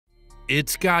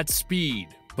It's got speed,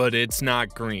 but it's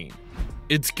not green.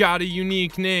 It's got a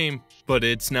unique name, but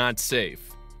it's not safe.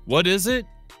 What is it?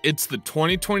 It's the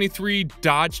 2023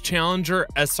 Dodge Challenger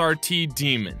SRT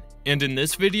Demon. And in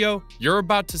this video, you're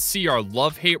about to see our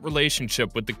love-hate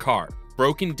relationship with the car,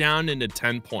 broken down into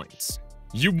 10 points.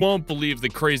 You won't believe the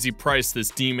crazy price this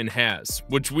Demon has,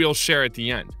 which we'll share at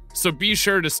the end, so be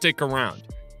sure to stick around.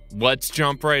 Let's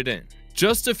jump right in.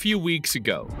 Just a few weeks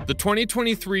ago, the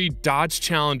 2023 Dodge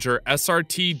Challenger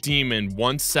SRT Demon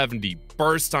 170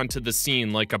 burst onto the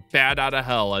scene like a bat out of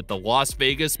hell at the Las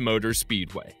Vegas Motor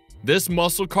Speedway. This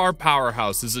muscle car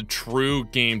powerhouse is a true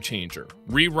game changer,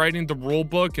 rewriting the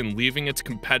rulebook and leaving its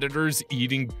competitors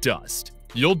eating dust.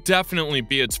 You'll definitely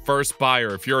be its first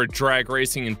buyer if you're a drag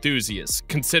racing enthusiast,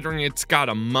 considering it's got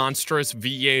a monstrous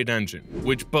V8 engine,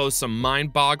 which boasts a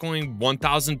mind-boggling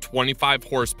 1,025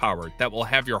 horsepower that will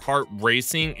have your heart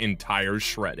racing and tires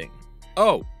shredding.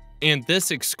 Oh, and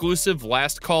this exclusive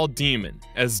last call Demon,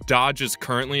 as Dodge is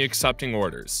currently accepting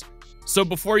orders. So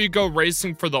before you go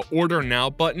racing for the Order Now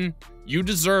button, you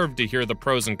deserve to hear the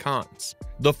pros and cons.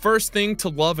 The first thing to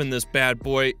love in this bad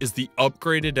boy is the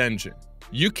upgraded engine.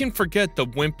 You can forget the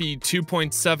wimpy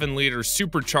 2.7-liter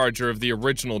supercharger of the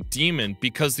original Demon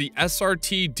because the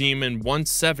SRT Demon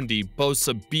 170 boasts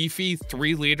a beefy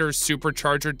 3-liter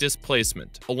supercharger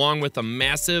displacement, along with a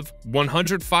massive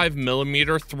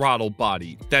 105mm throttle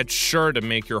body that's sure to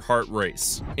make your heart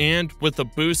race. And with a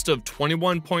boost of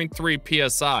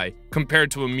 21.3 psi, compared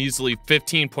to a measly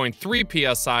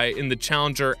 15.3 psi in the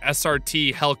Challenger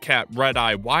SRT Hellcat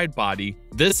Red-Eye widebody,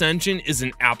 this engine is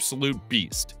an absolute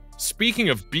beast. Speaking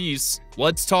of beasts,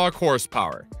 let's talk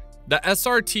horsepower. The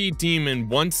SRT Demon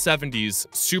 170's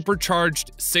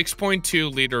supercharged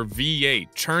 6.2-liter V8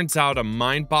 churns out a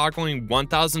mind-boggling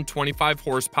 1,025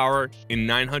 horsepower and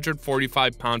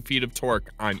 945 pound-feet of torque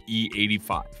on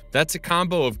E85. That's a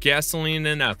combo of gasoline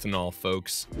and ethanol,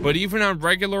 folks. But even on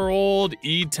regular old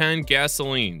E10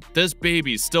 gasoline, this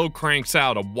baby still cranks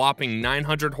out a whopping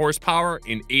 900 horsepower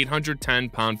and 810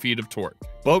 pound-feet of torque.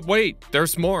 But wait,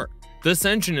 there's more. This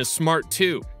engine is smart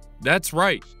too. That's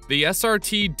right, the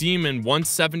SRT Demon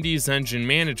 170's engine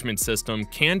management system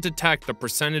can detect the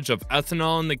percentage of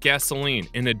ethanol in the gasoline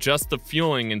and adjust the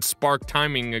fueling and spark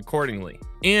timing accordingly.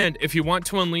 And if you want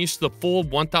to unleash the full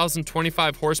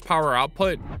 1,025 horsepower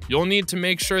output, you'll need to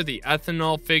make sure the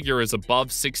ethanol figure is above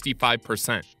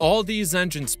 65%. All these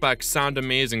engine specs sound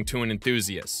amazing to an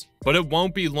enthusiast, but it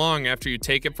won't be long after you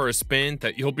take it for a spin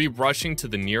that you'll be rushing to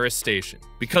the nearest station.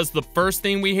 Because the first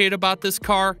thing we hate about this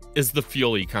car is the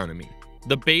fuel economy.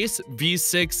 The base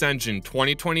V6 engine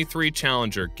 2023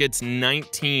 Challenger gets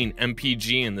 19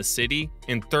 mpg in the city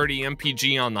and 30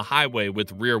 mpg on the highway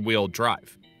with rear-wheel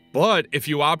drive. But if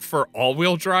you opt for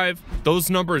all-wheel drive, those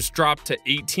numbers drop to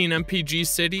 18 mpg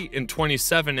city and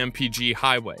 27 mpg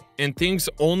highway. And things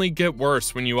only get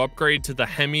worse when you upgrade to the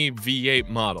Hemi V8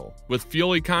 model, with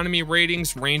fuel economy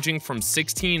ratings ranging from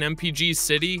 16 mpg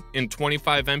city and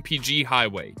 25 mpg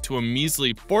highway to a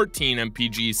measly 14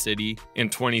 mpg city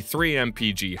and 23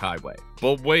 mpg highway.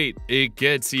 But wait, it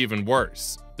gets even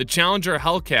worse. The Challenger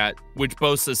Hellcat, which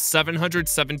boasts a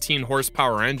 717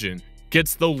 horsepower engine,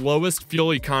 gets the lowest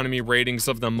fuel economy ratings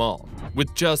of them all,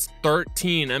 with just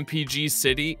 13 mpg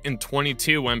city and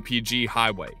 22 mpg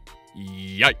highway.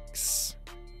 Yikes.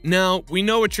 Now, we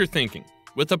know what you're thinking.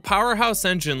 With a powerhouse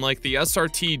engine like the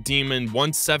SRT Demon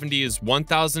 170's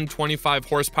 1,025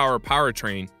 horsepower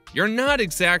powertrain, you're not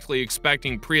exactly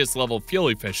expecting Prius-level fuel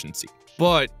efficiency.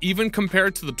 But even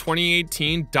compared to the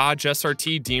 2018 Dodge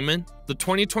SRT Demon, the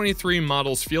 2023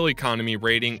 model's fuel economy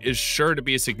rating is sure to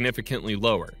be significantly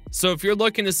lower. So if you're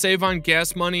looking to save on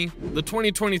gas money, the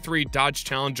 2023 Dodge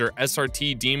Challenger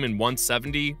SRT Demon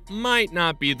 170 might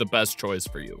not be the best choice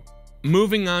for you.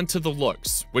 Moving on to the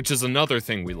looks, which is another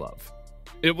thing we love.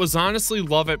 It was honestly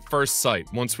love at first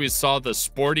sight once we saw the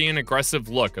sporty and aggressive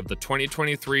look of the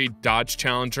 2023 Dodge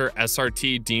Challenger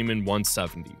SRT Demon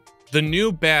 170. The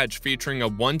new badge featuring a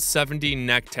 170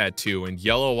 neck tattoo and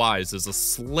yellow eyes is a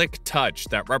slick touch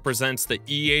that represents the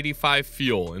E85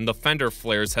 fuel, and the fender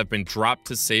flares have been dropped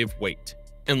to save weight.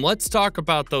 And let's talk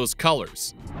about those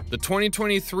colors. The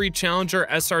 2023 Challenger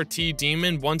SRT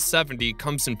Demon 170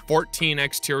 comes in 14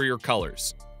 exterior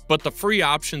colors, but the free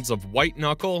options of white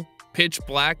knuckle, pitch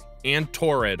black, and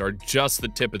Torrid are just the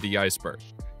tip of the iceberg.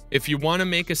 If you want to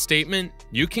make a statement,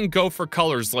 you can go for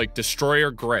colors like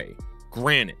Destroyer Gray,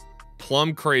 Granite,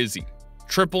 Plum Crazy,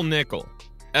 Triple Nickel,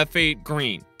 F8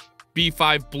 Green,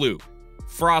 B5 Blue,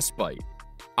 Frostbite,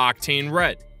 Octane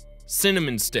Red,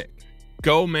 Cinnamon Stick,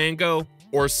 Go Mango,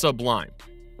 or Sublime.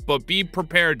 But be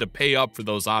prepared to pay up for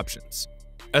those options.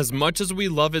 As much as we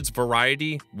love its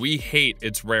variety, we hate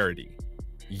its rarity.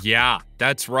 Yeah,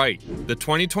 that's right. The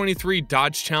 2023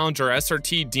 Dodge Challenger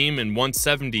SRT Demon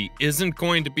 170 isn't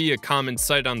going to be a common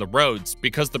sight on the roads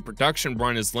because the production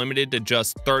run is limited to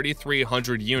just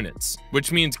 3,300 units,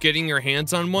 which means getting your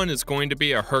hands on one is going to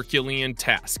be a Herculean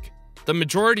task. The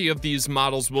majority of these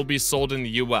models will be sold in the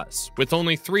US, with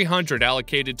only 300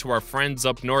 allocated to our friends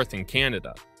up north in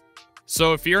Canada.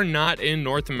 So if you're not in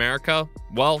North America,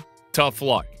 well, tough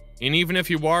luck. And even if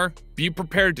you are, be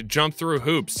prepared to jump through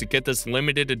hoops to get this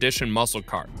limited edition muscle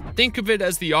car. Think of it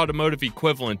as the automotive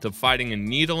equivalent of fighting a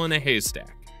needle in a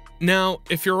haystack. Now,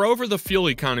 if you're over the fuel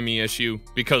economy issue,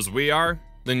 because we are,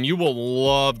 then you will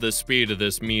love the speed of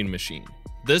this mean machine.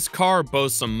 This car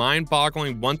boasts a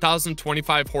mind-boggling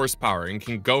 1,025 horsepower and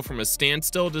can go from a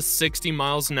standstill to 60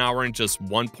 miles an hour in just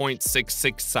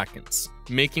 1.66 seconds,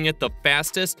 making it the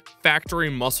fastest factory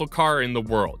muscle car in the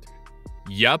world.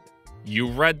 Yep.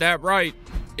 You read that right.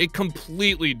 It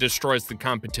completely destroys the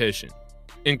competition,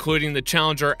 including the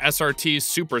Challenger SRT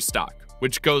Superstock,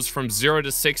 which goes from 0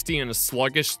 to 60 in a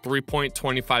sluggish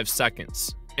 3.25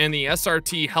 seconds, and the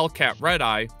SRT Hellcat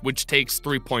Red-Eye, which takes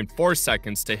 3.4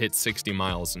 seconds to hit 60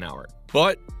 miles an hour.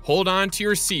 But hold on to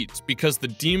your seats because the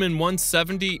Demon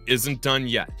 170 isn't done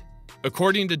yet.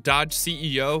 According to Dodge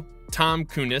CEO Tom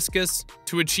Kuniskis,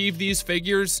 to achieve these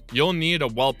figures, you'll need a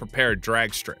well-prepared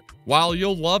drag strip. While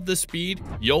you'll love the speed,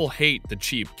 you'll hate the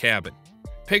cheap cabin.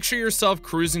 Picture yourself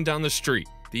cruising down the street,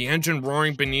 the engine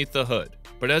roaring beneath the hood,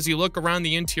 but as you look around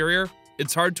the interior,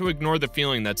 it's hard to ignore the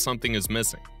feeling that something is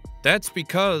missing. That's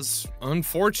because,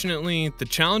 unfortunately, the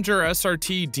Challenger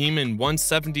SRT Demon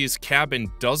 170's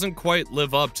cabin doesn't quite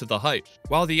live up to the hype.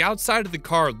 While the outside of the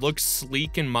car looks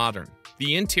sleek and modern,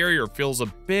 the interior feels a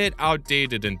bit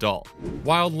outdated and dull.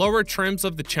 While lower trims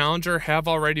of the Challenger have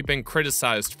already been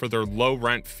criticized for their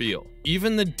low-rent feel,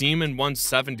 even the Demon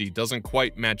 170 doesn't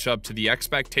quite match up to the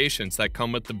expectations that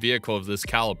come with the vehicle of this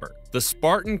caliber. The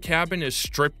Spartan cabin is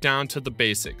stripped down to the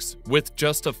basics, with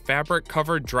just a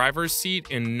fabric-covered driver's seat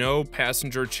and no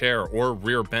passenger chair or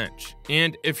rear bench.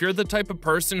 And if you're the type of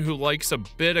person who likes a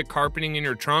bit of carpeting in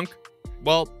your trunk,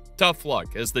 well, tough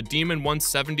luck, as the Demon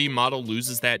 170 model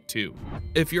loses that too.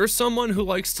 If you're someone who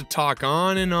likes to talk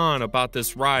on and on about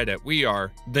this ride at We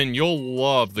Are, then you'll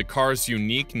love the car's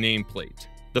unique nameplate.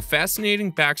 The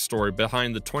fascinating backstory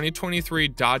behind the 2023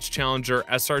 Dodge Challenger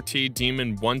SRT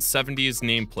Demon 170's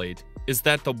nameplate is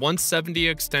that the 170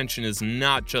 extension is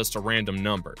not just a random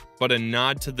number, but a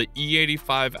nod to the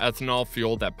E85 ethanol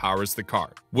fuel that powers the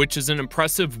car, which is an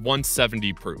impressive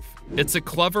 170 proof. It's a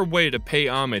clever way to pay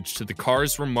homage to the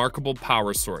car's remarkable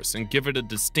power source and give it a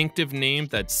distinctive name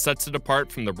that sets it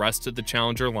apart from the rest of the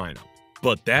Challenger lineup.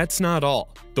 But that's not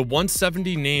all. The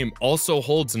 170 name also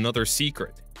holds another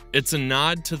secret. It's a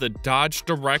nod to the Dodge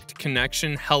Direct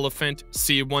Connection Elephant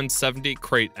C170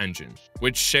 crate engine,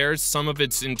 which shares some of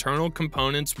its internal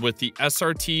components with the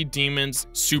SRT Demon's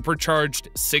supercharged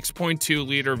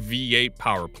 6.2-liter V8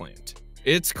 power plant.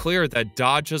 It's clear that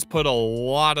Dodge has put a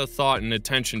lot of thought and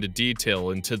attention to detail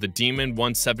into the Demon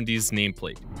 170's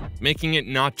nameplate, making it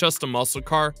not just a muscle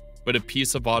car, but a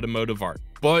piece of automotive art.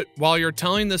 But while you're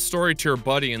telling this story to your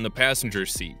buddy in the passenger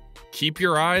seat, keep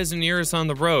your eyes and ears on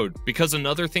the road, because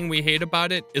another thing we hate about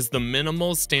it is the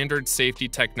minimal standard safety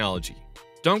technology.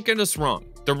 Don't get us wrong,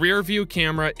 the rear view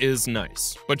camera is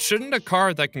nice, but shouldn't a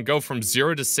car that can go from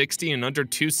 0 to 60 in under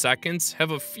 2 seconds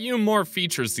have a few more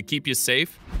features to keep you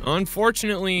safe?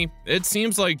 Unfortunately, it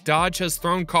seems like Dodge has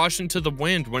thrown caution to the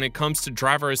wind when it comes to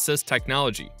driver assist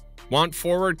technology. Want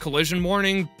forward collision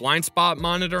warning, blind spot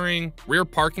monitoring, rear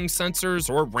parking sensors,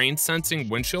 or rain sensing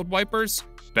windshield wipers?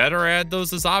 Better add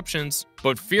those as options.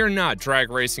 But fear not,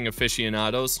 drag racing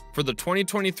aficionados, for the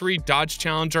 2023 Dodge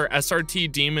Challenger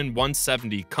SRT Demon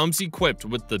 170 comes equipped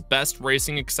with the best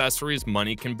racing accessories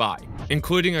money can buy,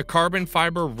 including a carbon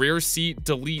fiber rear seat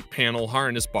delete panel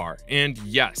harness bar, and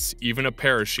yes, even a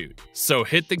parachute. So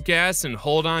hit the gas and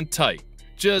hold on tight.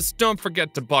 Just don't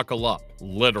forget to buckle up,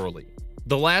 literally.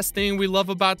 The last thing we love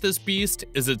about this beast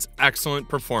is its excellent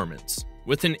performance.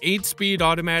 With an 8-speed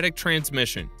automatic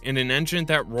transmission and an engine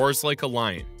that roars like a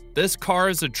lion, this car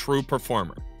is a true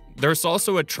performer. There's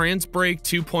also a Trans Brake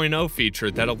 2.0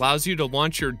 feature that allows you to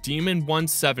launch your Demon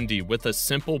 170 with a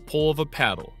simple pull of a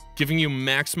paddle, giving you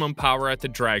maximum power at the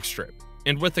drag strip.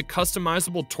 And with a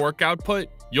customizable torque output,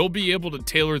 you'll be able to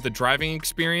tailor the driving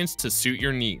experience to suit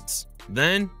your needs.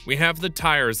 Then we have the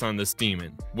tires on this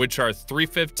Demon, which are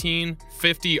 315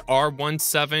 50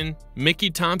 R17 Mickey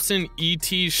Thompson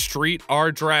ET Street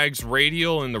R Drags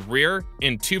radial in the rear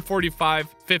and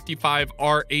 245 55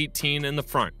 R18 in the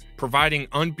front, providing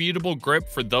unbeatable grip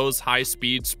for those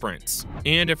high-speed sprints.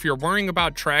 And if you're worrying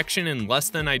about traction in less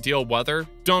than ideal weather,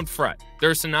 don't fret.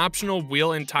 There's an optional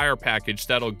wheel and tire package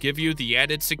that'll give you the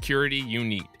added security you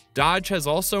need. Dodge has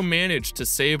also managed to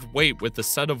save weight with a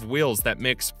set of wheels that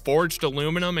mix forged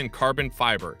aluminum and carbon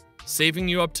fiber, saving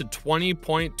you up to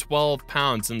 20.12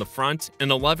 pounds in the front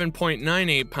and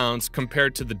 11.98 pounds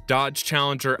compared to the Dodge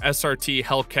Challenger SRT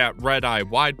Hellcat Red Eye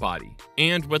wide body.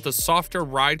 And with a softer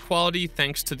ride quality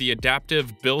thanks to the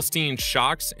adaptive Bilstein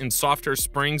shocks and softer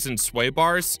springs and sway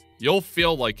bars, you'll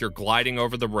feel like you're gliding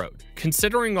over the road.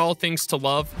 Considering all things to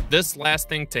love, this last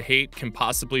thing to hate can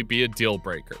possibly be a deal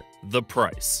breaker: the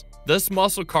price. This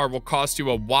muscle car will cost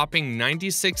you a whopping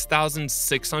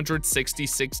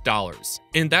 $96,666,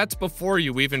 and that's before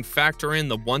you even factor in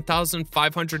the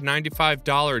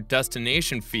 $1,595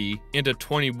 destination fee and a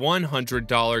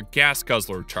 $2,100 gas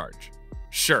guzzler charge.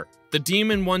 Sure, the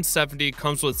Demon 170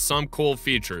 comes with some cool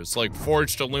features like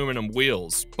forged aluminum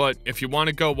wheels, but if you want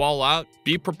to go all out,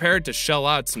 be prepared to shell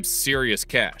out some serious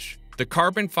cash. The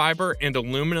carbon fiber and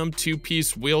aluminum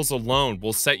two-piece wheels alone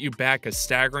will set you back a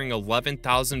staggering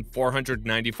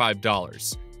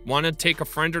 $11,495. Want to take a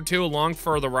friend or two along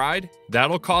for the ride?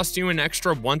 That'll cost you an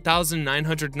extra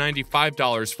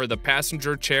 $1,995 for the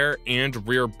passenger chair and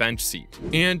rear bench seat.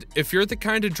 And if you're the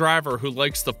kind of driver who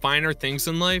likes the finer things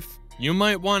in life, you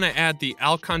might want to add the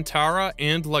Alcantara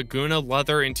and Laguna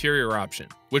leather interior option,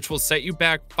 which will set you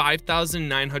back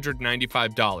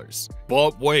 $5,995.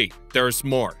 But wait, there's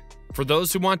more. For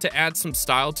those who want to add some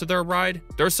style to their ride,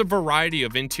 there's a variety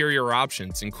of interior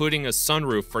options, including a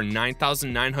sunroof for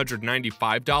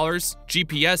 $9,995,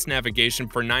 GPS navigation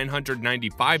for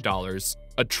 $995,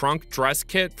 a trunk dress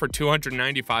kit for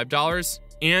 $295,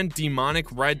 and demonic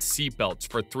red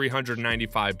seatbelts for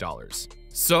 $395.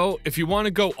 So, if you want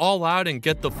to go all out and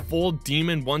get the full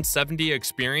Demon 170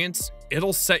 experience,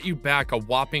 it'll set you back a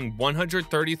whopping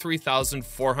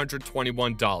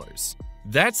 $133,421.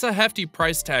 That's a hefty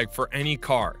price tag for any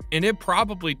car, and it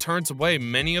probably turns away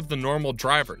many of the normal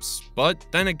drivers. But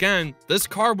then again, this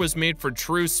car was made for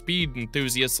true speed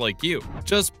enthusiasts like you.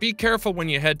 Just be careful when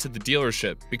you head to the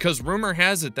dealership, because rumor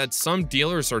has it that some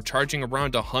dealers are charging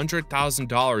around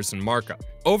 $100,000 in markup.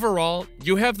 Overall,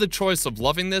 you have the choice of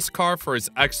loving this car for its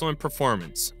excellent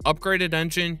performance, upgraded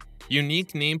engine,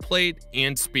 unique nameplate,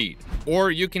 and speed.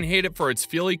 Or you can hate it for its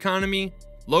fuel economy,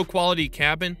 low-quality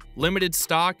cabin, limited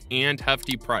stock, and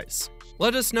hefty price.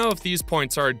 Let us know if these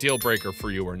points are a deal breaker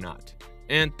for you or not.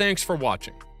 And thanks for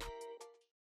watching.